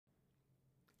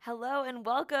Hello and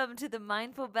welcome to the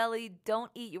Mindful Belly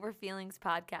Don't Eat Your Feelings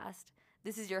podcast.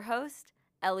 This is your host,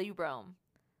 Ellie Rome.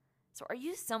 So, are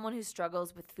you someone who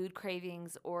struggles with food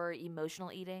cravings or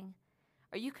emotional eating?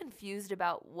 Are you confused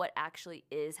about what actually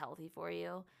is healthy for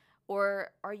you? Or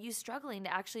are you struggling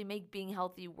to actually make being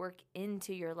healthy work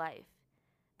into your life?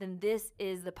 Then this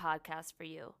is the podcast for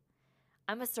you.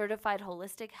 I'm a certified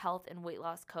holistic health and weight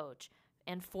loss coach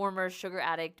and former sugar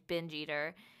addict binge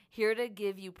eater, here to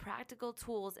give you practical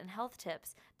tools and health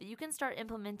tips that you can start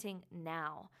implementing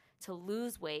now to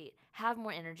lose weight, have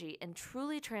more energy, and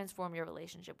truly transform your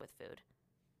relationship with food.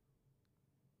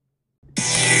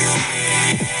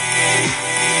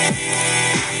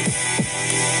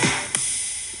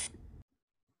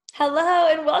 Hello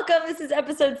and welcome. This is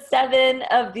episode 7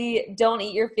 of the Don't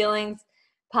Eat Your Feelings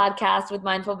podcast with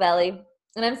Mindful Belly.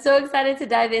 And I'm so excited to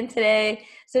dive in today.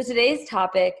 So today's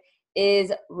topic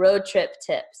is road trip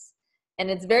tips. And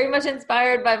it's very much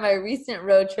inspired by my recent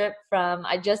road trip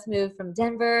I just moved from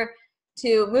Denver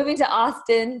to moving to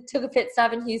Austin, took a pit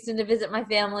stop in Houston to visit my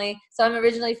family. So I'm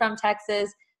originally from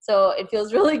Texas. So it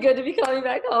feels really good to be coming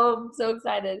back home. So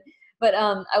excited. But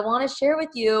I want to share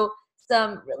with you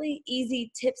some really easy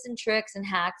tips and tricks and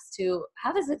hacks to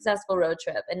have a successful road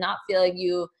trip and not feel like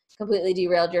you completely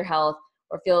derailed your health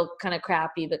or feel kind of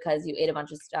crappy because you ate a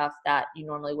bunch of stuff that you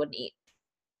normally wouldn't eat.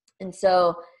 And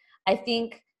so I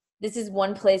think this is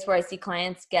one place where I see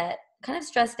clients get kind of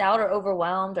stressed out or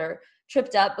overwhelmed or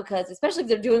tripped up because, especially if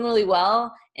they're doing really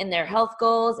well in their health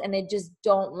goals and they just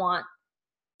don't want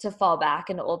to fall back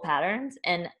into old patterns.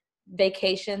 And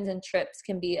vacations and trips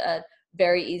can be a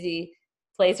very easy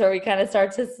place where we kind of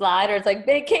start to slide, or it's like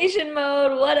vacation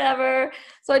mode, whatever.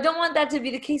 So I don't want that to be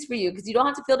the case for you, because you don't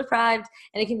have to feel deprived,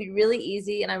 and it can be really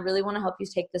easy. And I really want to help you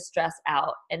take the stress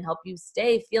out and help you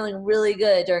stay feeling really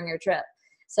good during your trip.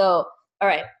 So, all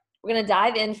right, we're going to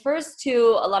dive in first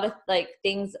to a lot of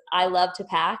things I love to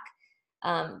pack,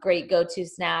 great go-to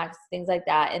snacks, things like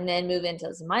that, and then move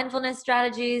into some mindfulness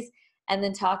strategies, and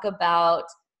then talk about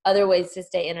other ways to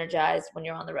stay energized when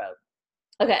you're on the road.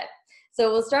 Okay. So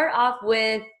we'll start off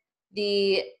with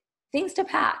the things to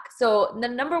pack. So the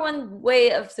number one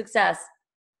way of success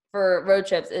for road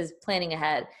trips is planning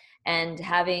ahead and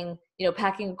having,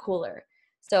 packing a cooler.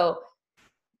 So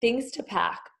things to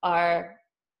pack are,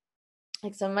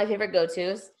 like, some of my favorite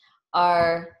go-tos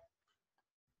are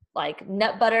like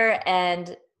nut butter,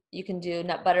 and you can do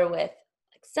nut butter with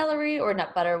like celery or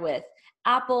nut butter with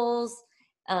apples.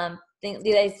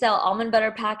 They sell almond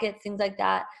butter packets, things like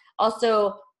that.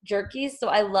 Also jerkies. So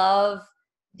I love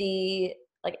the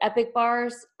Epic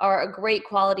bars are a great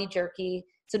quality jerky.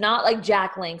 So not like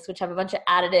Jack Links, which have a bunch of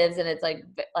additives and it's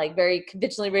like very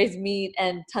conventionally raised meat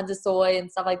and tons of soy and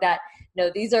stuff like that.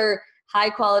 No, these are high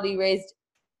quality raised,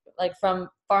 like from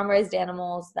farm raised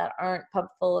animals that aren't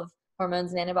pumped full of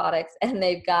hormones and antibiotics, and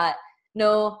they've got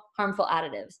no harmful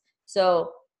additives.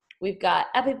 So we've got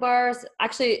Epic bars.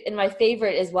 Actually, and my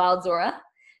favorite is Wild Zora.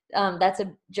 That's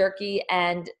a jerky,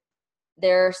 and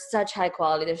they're such high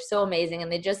quality. They're so amazing.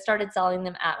 And they just started selling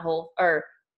them at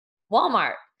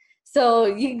Walmart. So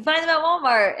you can find them at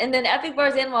Walmart. And then Epic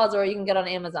bars and Wild Zora you can get on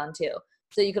Amazon too.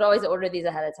 So you could always order these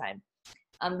ahead of time.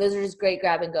 Those are just great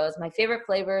grab and goes. My favorite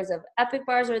flavors of Epic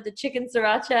bars are the chicken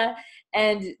sriracha,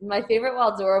 and my favorite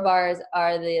Wild Zora bars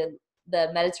are the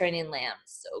Mediterranean lamb.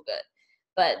 So good.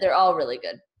 But they're all really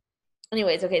good.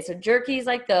 Anyways, okay, so jerkies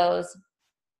like those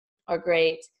are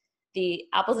great. The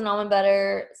apples and almond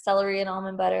butter, celery and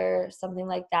almond butter, something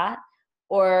like that.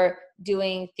 Or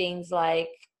doing things like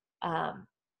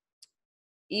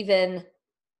even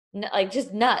like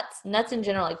just nuts in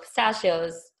general, like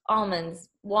pistachios, almonds,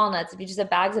 walnuts, if you just have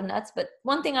bags of nuts. But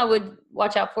one thing I would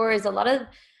watch out for is a lot of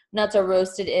nuts are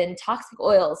roasted in toxic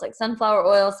oils like sunflower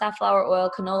oil, safflower oil,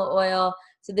 canola oil.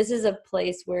 So this is a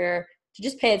place where to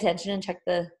just pay attention and check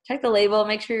the label,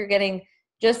 make sure you're getting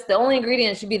just the only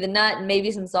ingredient should be the nut and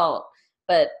maybe some salt.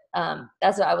 But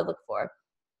that's what I would look for.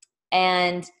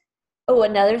 And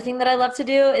another thing that I love to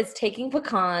do is taking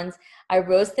pecans. I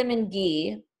roast them in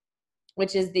ghee,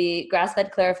 which is the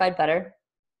grass-fed clarified butter.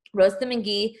 Roast them in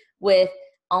ghee with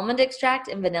almond extract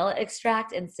and vanilla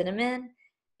extract and cinnamon.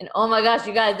 And oh my gosh,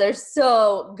 you guys, they're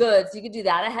so good. So you could do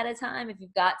that ahead of time if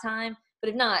you've got time. But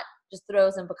if not, just throw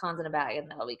some pecans in a bag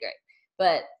and that'll be great.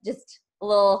 But just a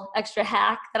little extra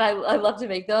hack that I love to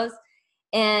make those.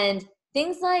 And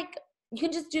things like, you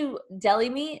can just do deli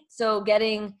meat. So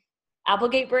getting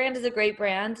Applegate brand is a great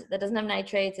brand that doesn't have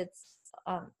nitrates. It's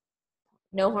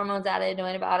no hormones added, no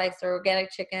antibiotics, or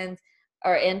organic chickens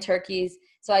and turkeys.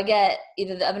 So I get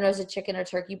either the oven roasted chicken or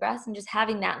turkey breast, and just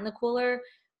having that in the cooler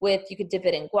you could dip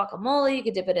it in guacamole. You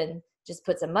could dip it in, just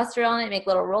put some mustard on it, make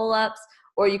little roll-ups,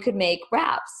 or you could make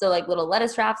wraps. So like little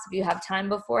lettuce wraps if you have time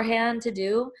beforehand to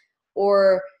do,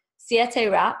 or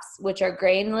siete wraps, which are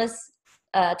grainless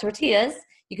tortillas.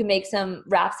 You can make some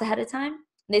wraps ahead of time. And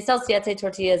they sell siete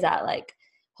tortillas at like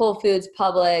Whole Foods,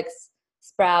 Publix,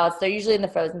 Sprouts. They're usually in the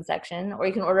frozen section, or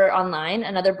you can order online.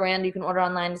 Another brand you can order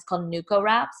online is called Nuco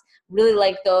Wraps. Really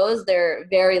like those. They're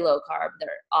very low carb. They're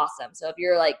awesome. So if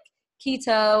you're like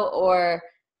keto or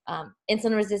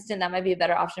insulin resistant, that might be a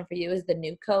better option for you, is the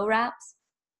Nuco Wraps.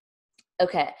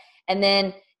 Okay. And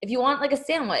then if you want like a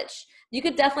sandwich, you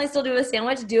could definitely still do a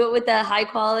sandwich. Do it with a high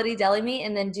quality deli meat,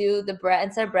 and then do the bread.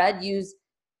 Instead of bread, use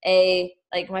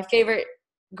like my favorite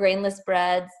grainless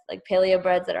breads, like paleo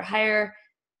breads that are higher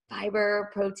fiber,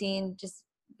 protein, just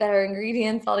better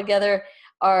ingredients altogether,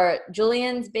 are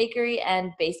Julian's Bakery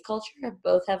and Base Culture.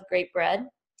 Both have great bread.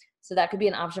 So that could be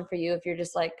an option for you if you're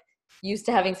just like used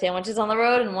to having sandwiches on the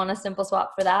road and want a simple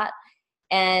swap for that.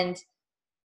 And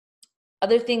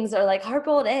other things are like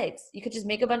hard-boiled eggs. You could just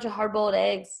make a bunch of hard-boiled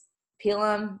eggs, peel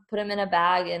them, put them in a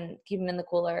bag, and keep them in the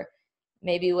cooler,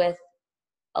 maybe with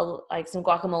like some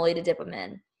guacamole to dip them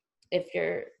in, if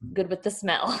you're good with the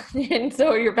smell, and so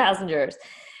are your passengers.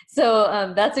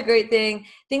 So that's a great thing.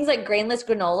 Things like grainless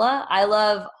granola. I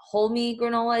love Whole Meat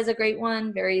Granola is a great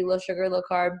one. Very low sugar, low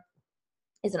carb.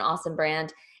 Is an awesome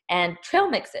brand. And trail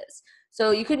mixes.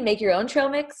 So you could make your own trail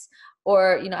mix,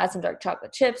 or add some dark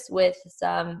chocolate chips with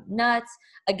some nuts.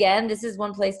 Again, this is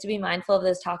one place to be mindful of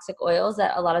those toxic oils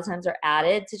that a lot of times are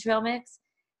added to trail mix.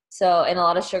 So, and a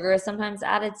lot of sugar is sometimes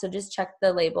added. So just check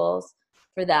the labels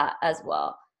for that as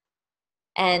well.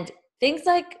 And things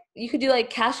like you could do like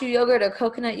cashew yogurt or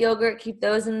coconut yogurt, keep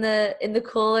those in the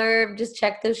cooler, just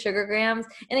check those sugar grams.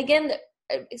 And again,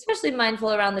 especially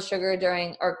mindful around the sugar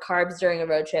or carbs during a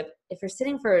road trip. If you're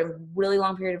sitting for a really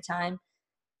long period of time,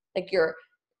 like you're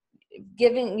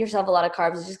giving yourself a lot of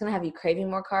carbs, it's just going to have you craving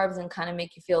more carbs and kind of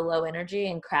make you feel low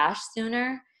energy and crash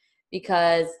sooner,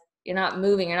 because you're not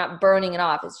moving, you're not burning it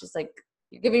off. It's just like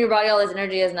you're giving your body all this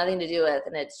energy it has nothing to do with,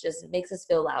 and it makes us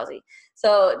feel lousy.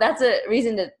 So that's a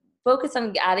reason to focus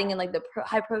on adding in like the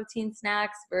high protein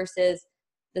snacks versus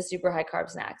the super high carb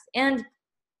snacks, and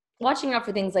watching out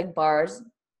for things like bars,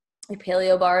 like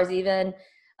paleo bars, even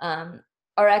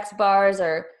RX bars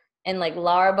and like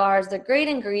Lara bars. They're great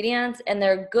ingredients and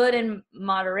they're good in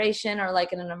moderation or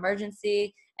like in an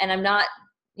emergency. And I'm not,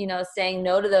 saying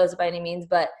no to those by any means,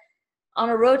 but on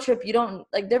a road trip, you don't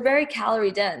like, they're very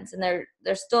calorie dense and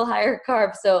they're still higher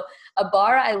carb. So a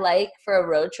bar I like for a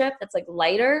road trip that's like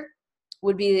lighter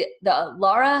would be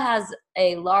Lara has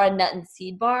a Lara nut and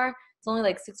seed bar. It's only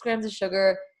like 6 grams of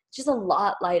sugar. It's just a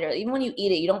lot lighter. Even when you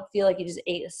eat it, you don't feel like you just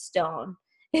ate a stone.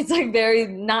 It's like very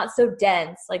not so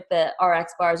dense like the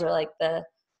RX bars or like the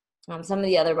some of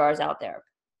the other bars out there.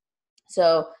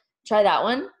 So try that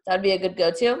one. That would be a good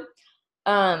go-to.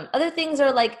 Other things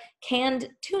are like canned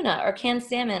tuna or canned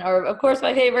salmon, or of course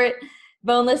my favorite,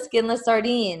 boneless, skinless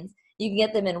sardines. You can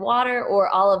get them in water or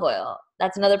olive oil.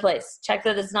 That's another place. Check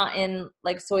that it's not in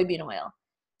like soybean oil.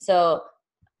 So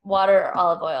water or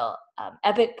olive oil.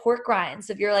 Epic pork rinds.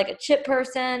 So if you're like a chip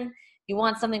person, you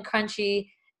want something crunchy,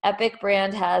 Epic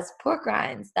brand has pork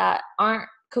rinds that aren't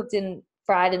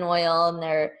fried in oil, and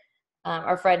they're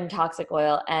are fried in toxic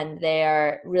oil, and they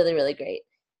are really, really great.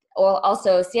 Or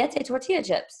also siete tortilla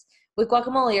chips with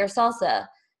guacamole or salsa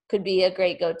could be a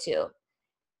great go-to.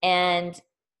 And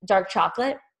dark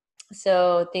chocolate.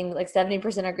 So things like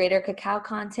 70% or greater cacao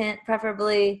content,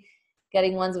 preferably.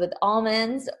 Getting ones with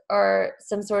almonds or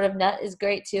some sort of nut is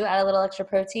great too. Add a little extra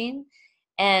protein.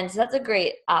 And so that's a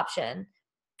great option.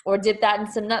 Or dip that in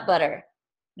some nut butter.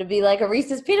 It'd be like a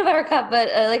Reese's peanut butter cup, but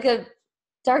like a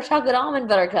dark chocolate almond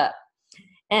butter cup.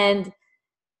 And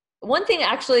one thing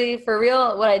actually, for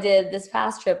real, what I did this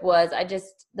past trip was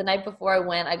the night before I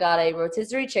went, I got a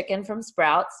rotisserie chicken from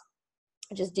Sprouts.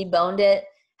 I just deboned it,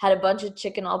 had a bunch of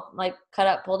chicken all like cut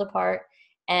up, pulled apart,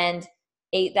 and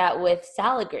ate that with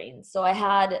salad greens. So I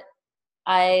had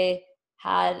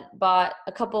bought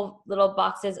a couple little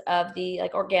boxes of the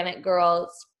like Organic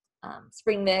Girls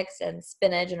spring mix and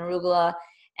spinach and arugula,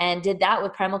 and did that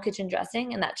with Primal Kitchen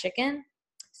dressing and that chicken.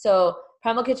 So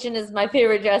Primal Kitchen is my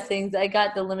favorite dressings. I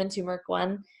got the lemon turmeric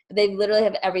one, but they literally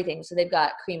have everything. So they've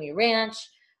got creamy ranch,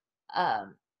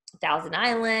 Thousand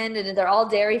Island, and they're all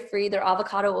dairy free. They're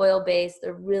avocado oil based.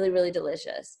 They're really, really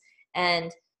delicious.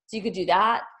 And so you could do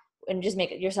that and just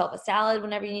make yourself a salad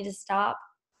whenever you need to stop.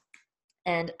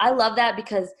 And I love that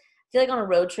because I feel like on a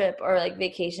road trip or like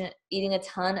vacation, eating a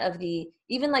ton of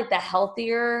even like the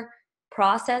healthier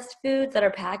processed foods that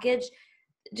are packaged,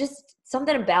 just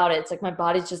something about it. It's like my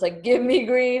body's just like, give me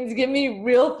greens, give me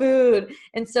real food.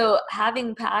 And so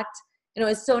having packed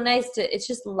it's so nice it's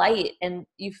just light and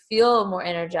you feel more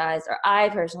energized, or I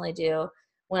personally do,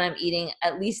 when I'm eating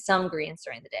at least some greens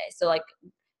during the day. So like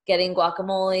getting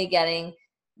guacamole, getting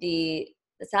the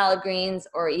salad greens,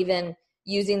 or even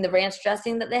using the ranch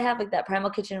dressing that they have, like that Primal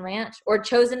Kitchen Ranch, or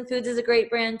Chosen Foods is a great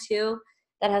brand too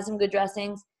that has some good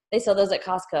dressings. They sell those at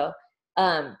Costco.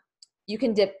 You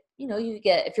can dip, you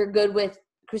get, if you're good with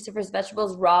cruciferous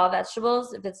vegetables, raw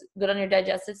vegetables, if it's good on your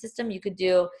digestive system, you could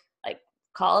do like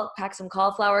pack some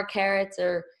cauliflower, carrots,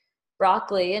 or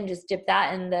broccoli and just dip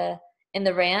that in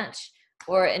the ranch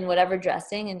or in whatever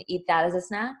dressing and eat that as a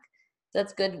snack. So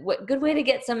that's good way to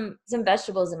get some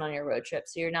vegetables in on your road trip,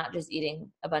 so you're not just eating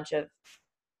a bunch of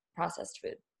processed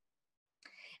food.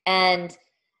 And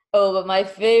but my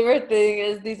favorite thing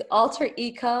is these Alter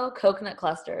Eco coconut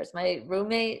clusters. My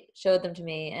roommate showed them to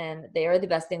me, and they are the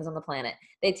best things on the planet.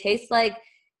 They taste like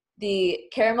the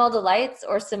Caramel Delights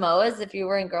or Samoas if you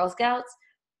were in Girl Scouts.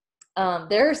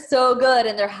 They're so good,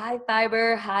 and they're high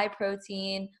fiber, high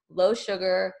protein, low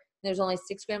sugar. There's only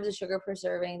 6 grams of sugar per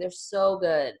serving. They're so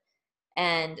good.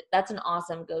 And that's an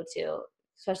awesome go-to,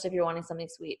 especially if you're wanting something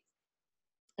sweet.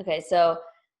 Okay, so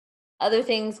other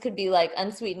things could be like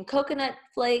unsweetened coconut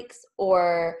flakes,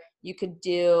 or you could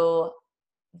do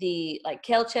the like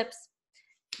kale chips.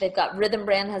 They've got Rhythm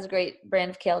Brand has a great brand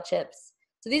of kale chips.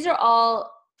 So these are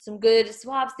all some good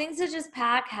swaps, things to just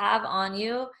have on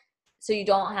you so you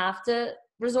don't have to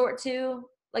resort to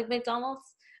like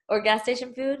McDonald's or gas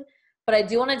station food. But I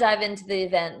do want to dive into the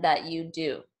event that you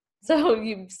do. So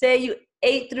you say you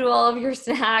ate through all of your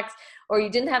snacks, or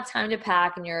you didn't have time to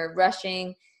pack and you're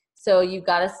rushing, so you've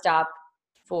got to stop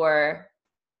for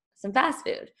some fast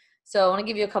food. So I want to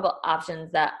give you a couple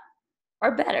options that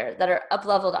are better, that are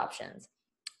up-leveled options.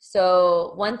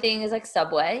 So one thing is like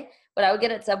Subway. What I would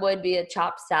get at Subway would be a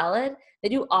chopped salad. They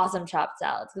do awesome chopped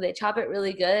salads. So they chop it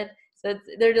really good. So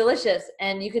they're delicious.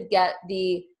 And you could get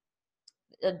the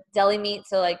deli meat.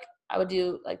 So like I would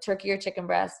do like turkey or chicken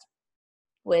breast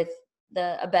with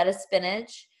a bed of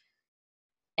spinach.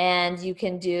 And you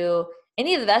can do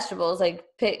any of the vegetables, like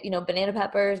pick, banana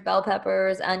peppers, bell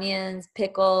peppers, onions,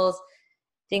 pickles,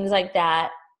 things like that.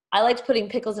 I liked putting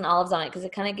pickles and olives on it because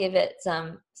it kind of gave it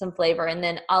some flavor. And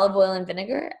then olive oil and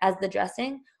vinegar as the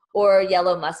dressing, or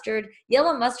yellow mustard.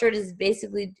 Yellow mustard is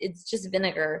basically, it's just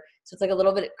vinegar. So it's like a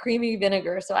little bit of creamy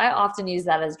vinegar. So I often use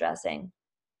that as dressing.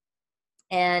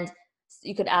 And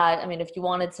you could add, if you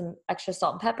wanted some extra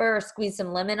salt and pepper, or squeeze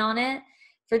some lemon on it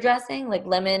for dressing, like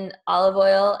lemon, olive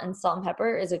oil, and salt and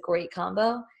pepper is a great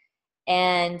combo.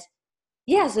 And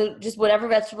yeah, so just whatever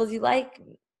vegetables you like,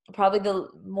 probably the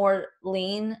more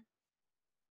lean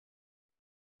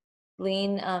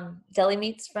deli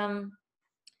meats from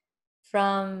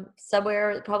Subway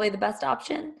are probably the best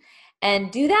option.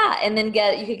 And do that, and then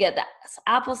you could get the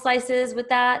apple slices with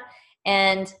that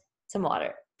and some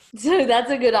water. So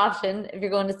that's a good option if you're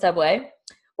going to Subway.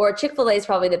 Or Chick-fil-A is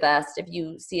probably the best if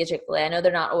you see a Chick-fil-A. I know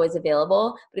they're not always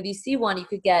available, but if you see one, you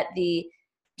could get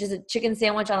just a chicken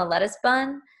sandwich on a lettuce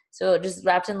bun. So just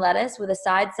wrapped in lettuce with a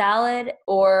side salad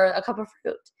or a cup of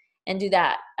fruit, and do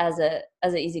that as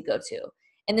an easy go-to.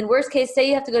 And then worst case, say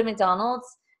you have to go to McDonald's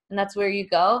and that's where you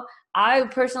go. I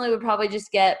personally would probably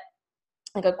just get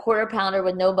like a quarter pounder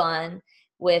with no bun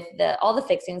with all the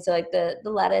fixings. So like the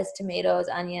lettuce, tomatoes,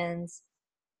 onions,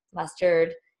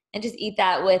 mustard, and just eat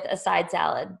that with a side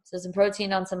salad. So some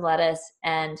protein on some lettuce.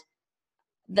 And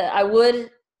I would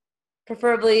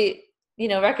preferably,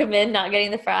 recommend not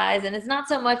getting the fries. And it's not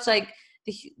so much like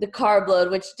the carb load,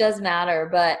 which does matter,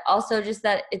 but also just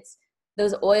that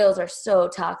those oils are so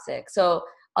toxic. So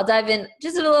I'll dive in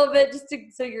just a little bit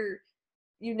so you're,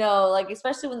 like,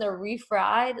 especially when they're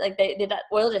refried, like that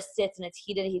oil just sits and it's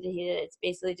heated. It's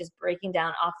basically just breaking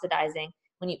down, oxidizing.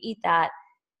 When you eat that,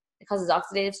 it causes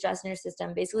oxidative stress in your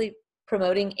system, basically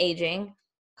promoting aging,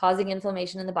 causing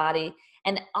inflammation in the body.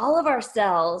 And all of our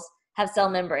cells have cell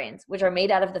membranes, which are made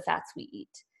out of the fats we eat.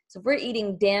 So if we're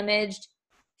eating damaged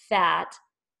fat,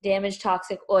 damaged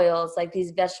toxic oils, like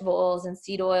these vegetable oils and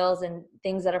seed oils and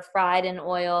things that are fried in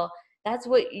oil, that's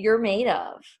what you're made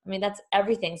of. That's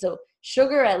everything. So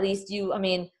sugar, at least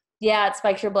it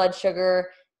spikes your blood sugar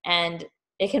and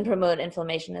it can promote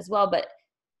inflammation as well, but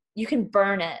you can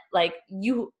burn it. Like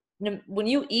when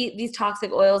you eat these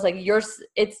toxic oils, like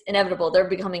it's inevitable. They're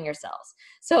becoming your cells.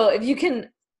 So if you can,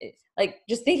 like,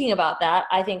 just thinking about that,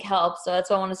 I think helps. So that's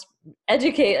why I want to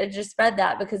educate and just spread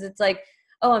that, because it's like,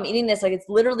 oh, I'm eating this. Like, it's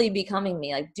literally becoming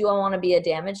me. Like, do I want to be a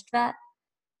damaged fat?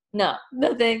 No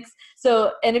thanks.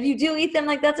 So, and if you do eat them,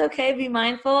 like, that's okay. Be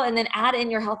mindful, and then add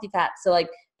in your healthy fats. So like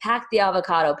pack the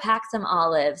avocado, pack some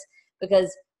olives,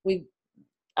 because we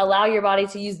allow your body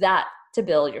to use that to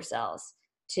build your cells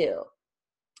too.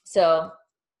 So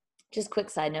just quick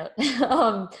side note,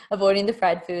 avoiding the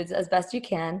fried foods as best you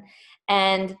can.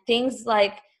 And things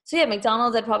like, so yeah,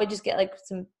 McDonald's, I'd probably just get like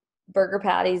some burger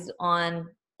patties on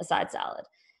a side salad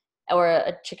or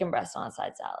a chicken breast on a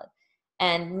side salad.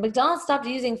 And McDonald's stopped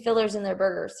using fillers in their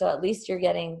burgers. So at least you're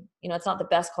getting, it's not the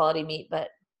best quality meat, but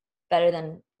better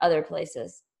than other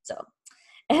places. So,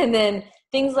 and then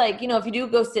things like, if you do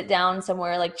go sit down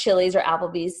somewhere like Chili's or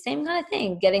Applebee's, same kind of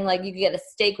thing. Getting like, you could get a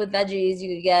steak with veggies,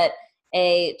 you could get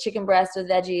a chicken breast with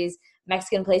veggies.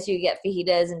 Mexican place, you could get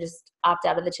fajitas and just opt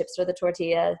out of the chips or the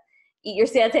tortilla. Eat your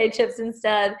satay chips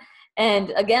instead.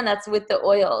 And again, that's with the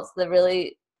oils, the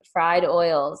really fried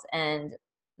oils and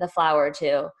the flour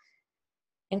too,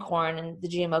 and corn and the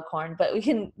GMO corn. But we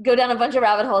can go down a bunch of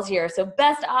rabbit holes here. So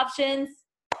best options,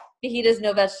 fajitas,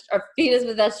 or fajitas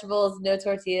with vegetables, no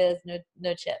tortillas,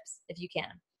 no chips if you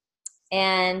can.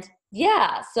 And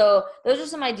yeah, so those are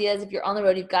some ideas. If you're on the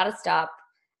road, you've got to stop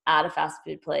at a fast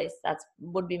food place. That's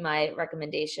would be my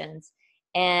recommendations.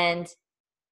 And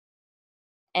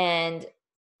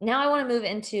now I want to move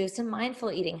into some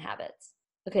mindful eating habits.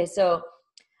 Okay, so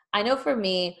I know for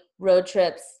me, road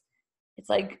trips,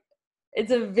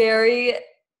 it's a very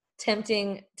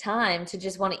tempting time to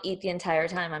just want to eat the entire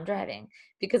time I'm driving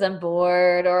because I'm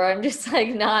bored or I'm just like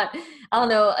not, I don't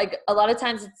know, like a lot of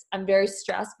times I'm very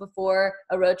stressed before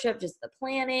a road trip, just the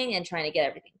planning and trying to get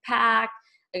everything packed,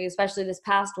 like especially this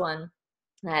past one.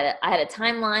 I had a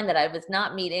timeline that I was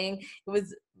not meeting. It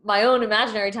was my own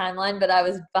imaginary timeline, but I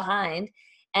was behind.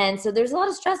 And so there's a lot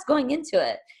of stress going into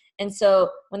it. And so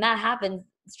when that happens,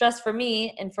 stress for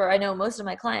me and for I know most of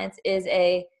my clients is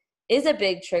a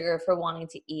big trigger for wanting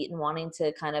to eat and wanting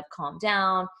to kind of calm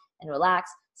down and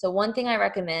relax. So one thing I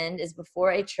recommend is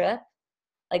before a trip,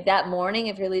 like that morning,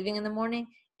 if you're leaving in the morning,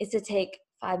 is to take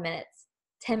 5 minutes,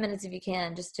 10 minutes if you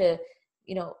can, just to,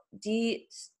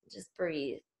 just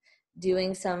breathe.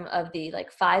 Doing some of the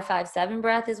like 5-5-7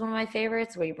 breath is one of my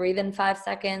favorites, where you breathe in 5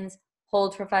 seconds,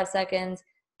 hold for 5 seconds,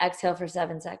 exhale for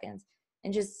 7 seconds.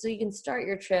 And just so you can start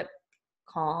your trip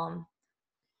calm,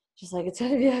 just like, it's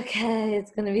going to be okay,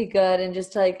 it's going to be good. And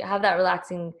just to like have that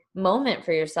relaxing moment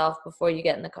for yourself before you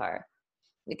get in the car.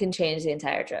 It can change the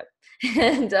entire trip.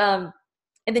 And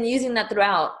then using that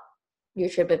throughout your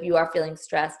trip, if you are feeling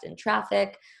stressed in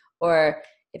traffic, or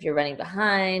if you're running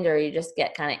behind, or you just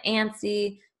get kind of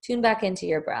antsy, tune back into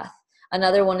your breath.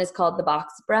 Another one is called the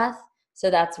box breath. So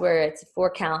that's where it's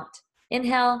 4 count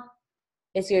inhale.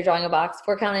 Basically you're drawing a box,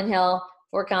 4 count inhale,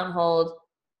 4 count hold,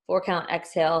 4 count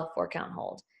exhale, 4 count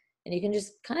hold. And you can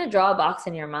just kind of draw a box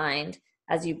in your mind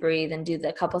as you breathe and do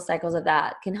the couple cycles of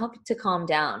that. It can help you to calm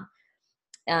down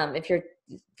if you're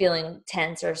feeling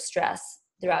tense or stress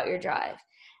throughout your drive.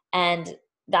 And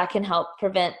that can help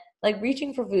prevent like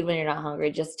reaching for food when you're not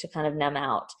hungry, just to kind of numb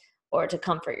out or to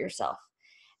comfort yourself.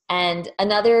 And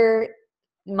another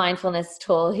mindfulness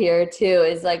tool here too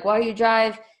is like while you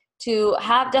drive, to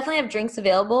definitely have drinks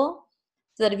available,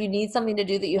 so that if you need something to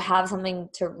do, that you have something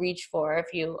to reach for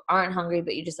if you aren't hungry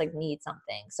but you just like need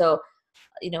something. So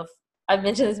I've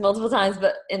mentioned this multiple times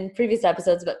but in previous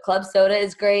episodes, but club soda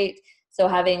is great. So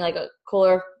having like a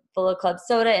cooler full of club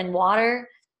soda and water.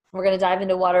 We're going to dive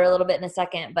into water a little bit in a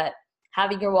second, but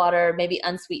having your water, maybe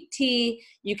unsweet tea.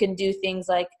 You can do things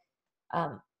like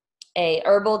a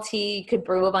herbal tea. You could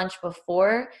brew a bunch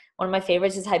before. One of my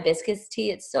favorites is hibiscus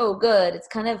tea. It's so good. It's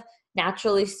kind of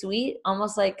naturally sweet,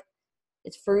 almost like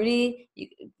it's fruity.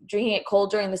 Drinking it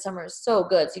cold during the summer is so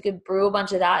good. So you could brew a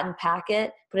bunch of that and pack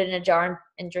it, put it in a jar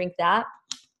and drink that.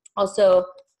 Also,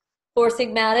 Four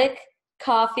Sigmatic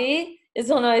coffee is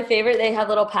one of my favorite. They have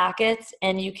little packets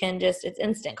and you can it's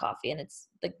instant coffee, and it's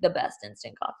like the best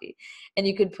instant coffee. And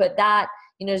you could put that,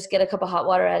 just get a cup of hot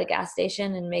water at a gas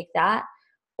station and make that,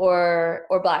 or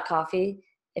black coffee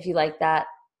if you like that.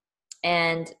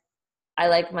 And I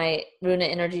like my Runa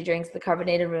energy drinks, the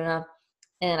carbonated Runa.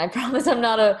 And I promise I'm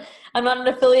not an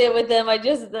affiliate with them.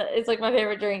 It's like my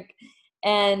favorite drink.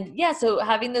 And yeah, so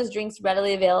having those drinks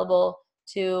readily available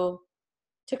to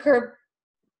curb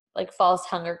like false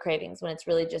hunger cravings when it's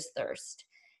really just thirst.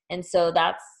 And so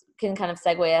that's can kind of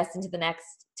segue us into the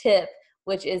next tip,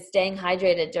 which is staying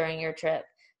hydrated during your trip.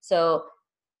 So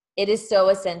it is so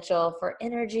essential for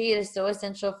energy. It is so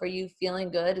essential for you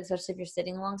feeling good, especially if you're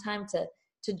sitting a long time,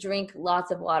 to drink lots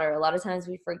of water. A lot of times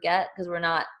we forget because we're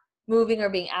not moving or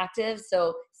being active.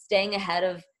 So staying ahead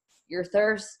of your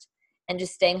thirst and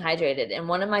just staying hydrated. And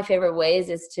one of my favorite ways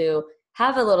is to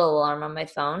have a little alarm on my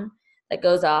phone that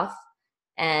goes off,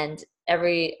 and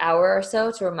every hour or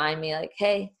so to remind me like,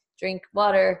 hey, drink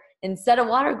water, and set a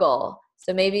water goal.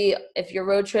 So maybe if your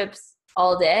road trips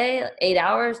all day, 8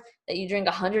 hours, that you drink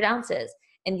 100 ounces.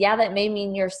 And yeah, that may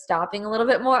mean you're stopping a little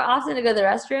bit more often to go to the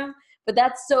restroom, but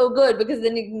that's so good because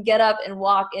then you can get up and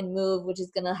walk and move, which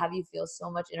is going to have you feel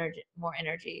so much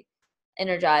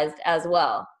energized as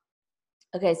well.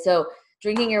 Okay, so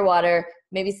drinking your water,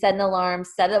 maybe set an alarm,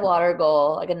 set a water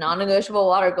goal, like a non-negotiable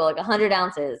water goal, like 100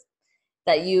 ounces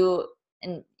that you,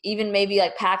 and even maybe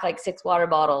like pack like 6 water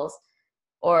bottles,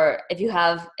 or if you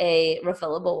have a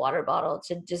refillable water bottle,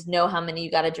 to just know how many you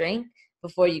got to drink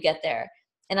before you get there.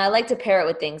 And I like to pair it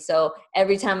with things. So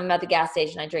every time I'm at the gas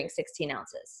station, I drink 16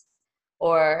 ounces,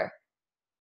 or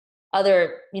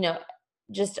other,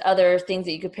 just other things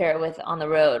that you could pair it with on the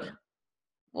road.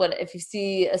 What if you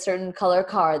see a certain color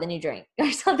car, then you drink,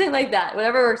 or something like that,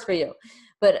 whatever works for you.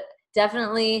 But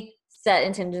definitely set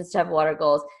intentions to have water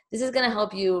goals. This is going to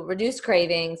help you reduce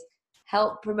cravings,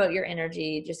 help promote your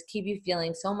energy, just keep you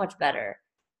feeling so much better,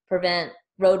 prevent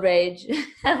road rage,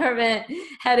 prevent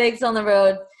headaches on the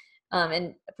road,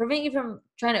 and prevent you from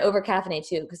trying to over caffeinate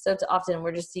too, because so often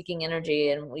we're just seeking energy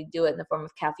and we do it in the form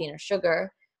of caffeine or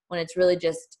sugar when it's really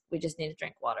just, we just need to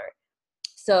drink water.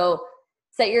 So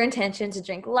set your intention to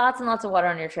drink lots and lots of water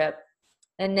on your trip.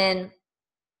 And then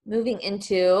moving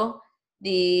into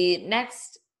the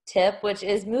next tip, which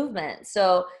is movement.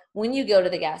 So when you go to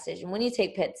the gas station, when you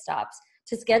take pit stops,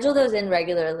 to schedule those in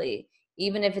regularly,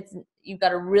 even if it's, you've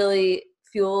got a really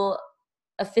fuel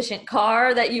efficient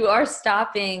car that you are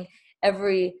stopping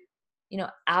every,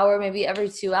 hour, maybe every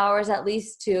 2 hours at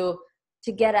least, to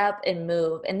get up and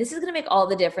move. And this is going to make all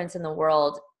the difference in the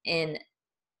world in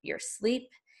your sleep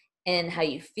and how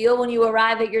you feel when you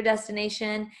arrive at your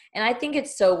destination. And I think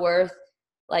it's so worth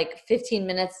like 15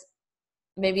 minutes,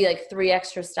 maybe like 3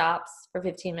 extra stops for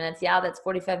 15 minutes. Yeah, that's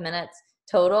 45 minutes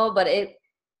total, but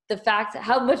the fact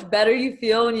how much better you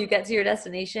feel when you get to your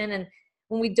destination. And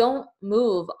when we don't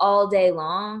move all day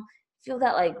long, feel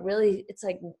that like really, it's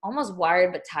like almost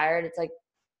wired but tired. It's like,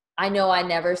 I know I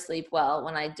never sleep well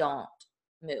when I don't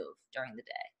move during the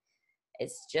day.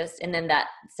 It's just, and then that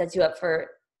sets you up for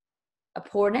a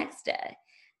poor next day.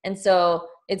 And so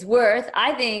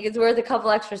I think it's worth a couple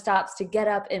extra stops to get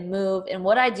up and move. And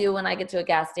what I do when I get to a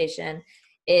gas station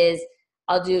is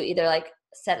I'll do either like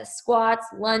a set of squats,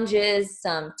 lunges,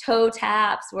 some toe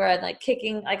taps where I'm like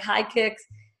kicking, like high kicks,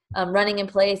 running in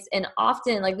place. And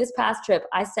often, like this past trip,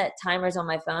 I set timers on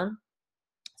my phone.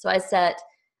 So I set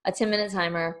a 10-minute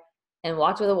timer and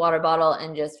walked with a water bottle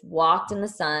and just walked in the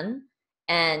sun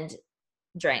and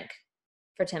drank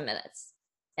for 10 minutes.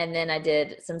 And then I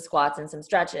did some squats and some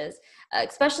stretches,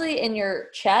 especially in your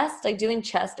chest, like doing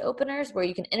chest openers where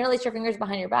you can interlace your fingers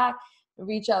behind your back,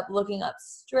 reach up, looking up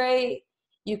straight.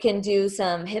 You can do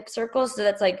some hip circles. So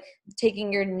that's like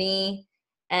taking your knee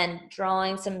and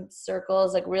drawing some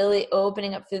circles, like really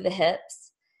opening up through the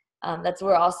hips. That's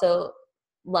where also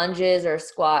lunges or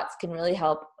squats can really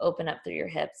help open up through your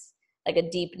hips, like a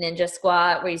deep ninja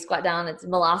squat where you squat down. It's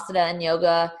Malasana in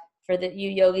yoga for you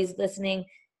yogis listening.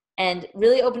 And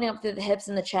really opening up through the hips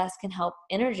and the chest can help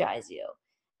energize you.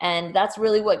 And that's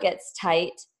really what gets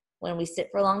tight when we sit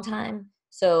for a long time.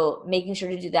 So making sure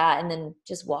to do that, and then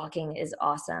just walking is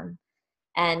awesome.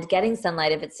 And getting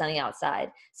sunlight if it's sunny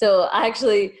outside. So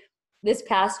this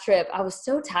past trip, I was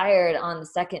so tired on the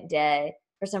second day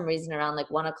for some reason around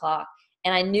like 1 o'clock.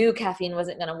 And I knew caffeine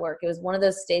wasn't going to work. It was one of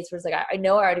those states where it's like, I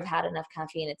know I already had enough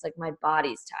caffeine. It's like my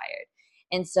body's tired.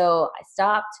 And so I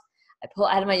stopped.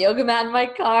 I had my yoga mat in my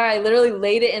car. I literally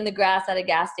laid it in the grass at a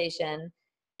gas station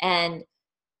and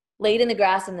laid in the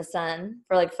grass in the sun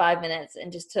for like 5 minutes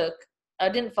and just I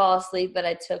didn't fall asleep, but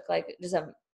I took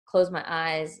closed my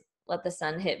eyes, let the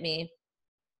sun hit me.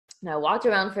 And I walked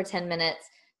around for 10 minutes,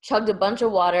 chugged a bunch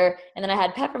of water, and then I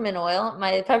had peppermint oil,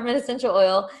 my peppermint essential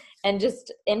oil, and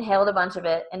just inhaled a bunch of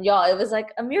it. And y'all, it was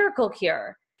like a miracle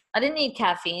cure. I didn't need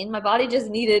caffeine. My body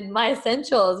just needed my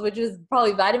essentials, which was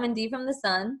probably vitamin D from the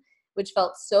sun, which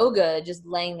felt so good just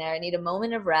laying there. I need a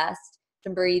moment of rest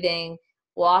from breathing,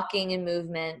 walking and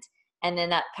movement. And then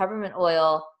that peppermint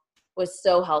oil was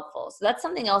so helpful. So that's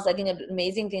something else, I think, an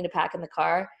amazing thing to pack in the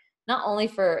car, not only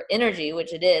for energy,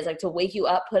 which it is, like to wake you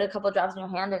up, put a couple of drops in your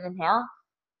hand and inhale.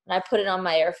 And I put it on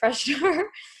my air freshener,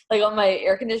 like on my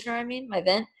air conditioner, my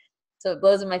vent. So it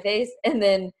blows in my face. And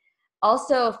then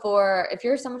also if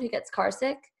you're someone who gets car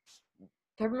sick,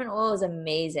 peppermint oil is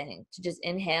amazing to just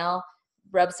inhale,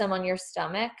 rub some on your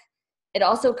stomach. It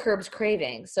also curbs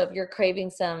cravings. So if you're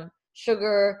craving some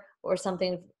sugar or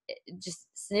something, just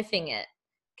sniffing it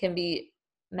can be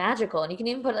magical. And you can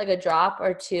even put like a drop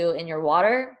or 2 in your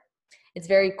water. It's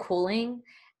very cooling.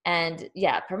 And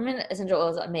yeah, peppermint essential oil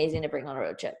is amazing to bring on a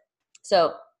road trip.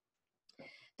 So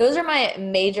those are my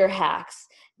major hacks.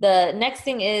 The next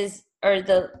thing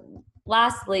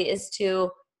lastly is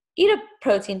to eat a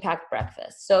protein-packed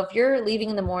breakfast. So if you're leaving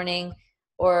in the morning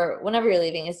or whenever you're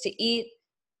leaving, is to eat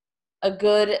a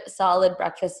good solid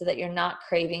breakfast so that you're not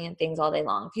craving and things all day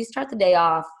long. If you start the day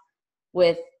off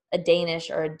with a Danish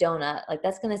or a donut, like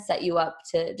that's going to set you up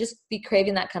to just be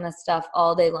craving that kind of stuff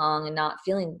all day long and not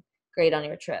feeling great on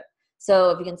your trip. So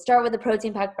if you can start with a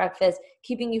protein-packed breakfast,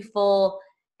 keeping you full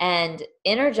and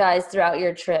energized throughout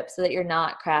your trip so that you're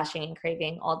not crashing and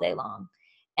craving all day long.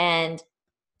 And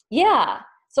yeah,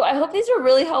 so I hope these were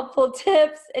really helpful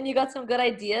tips and you got some good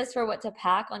ideas for what to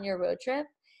pack on your road trip.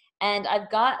 And I've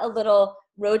got a little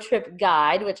road trip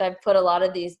guide, which I've put a lot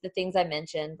of the things I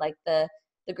mentioned, like the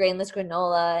grainless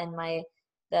granola and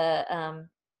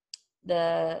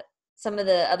the some of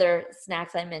the other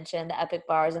snacks I mentioned, the Epic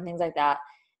bars and things like that,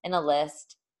 in a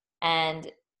list.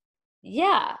 And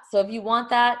yeah, so if you want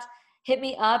that, hit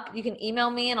me up. You can email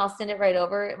me and I'll send it right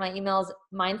over. My email is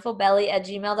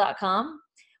mindfulbelly@gmail.com,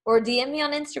 or DM me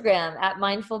on Instagram at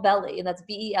mindfulbelly, and that's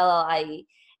BELLIE.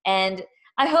 And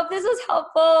I hope this was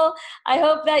helpful. I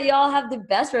hope that y'all have the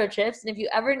best road trips. And if you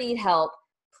ever need help,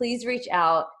 please reach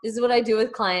out. This is what I do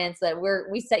with clients, that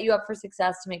we set you up for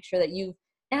success to make sure that you've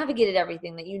navigated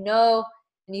everything, that you know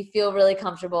and you feel really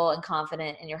comfortable and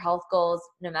confident in your health goals,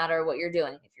 no matter what you're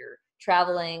doing, if you're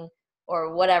traveling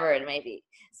or whatever it may be.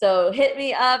 So hit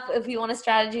me up if you want a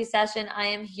strategy session. I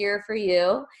am here for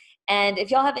you. And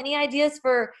if y'all have any ideas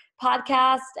for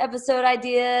podcast episode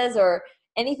ideas or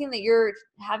anything that you're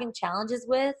having challenges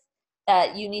with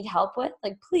that you need help with,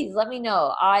 like, please let me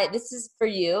know. This is for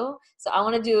you. So I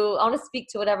want to speak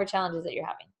to whatever challenges that you're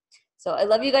having. So I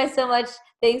love you guys so much.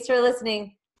 Thanks for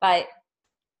listening. Bye.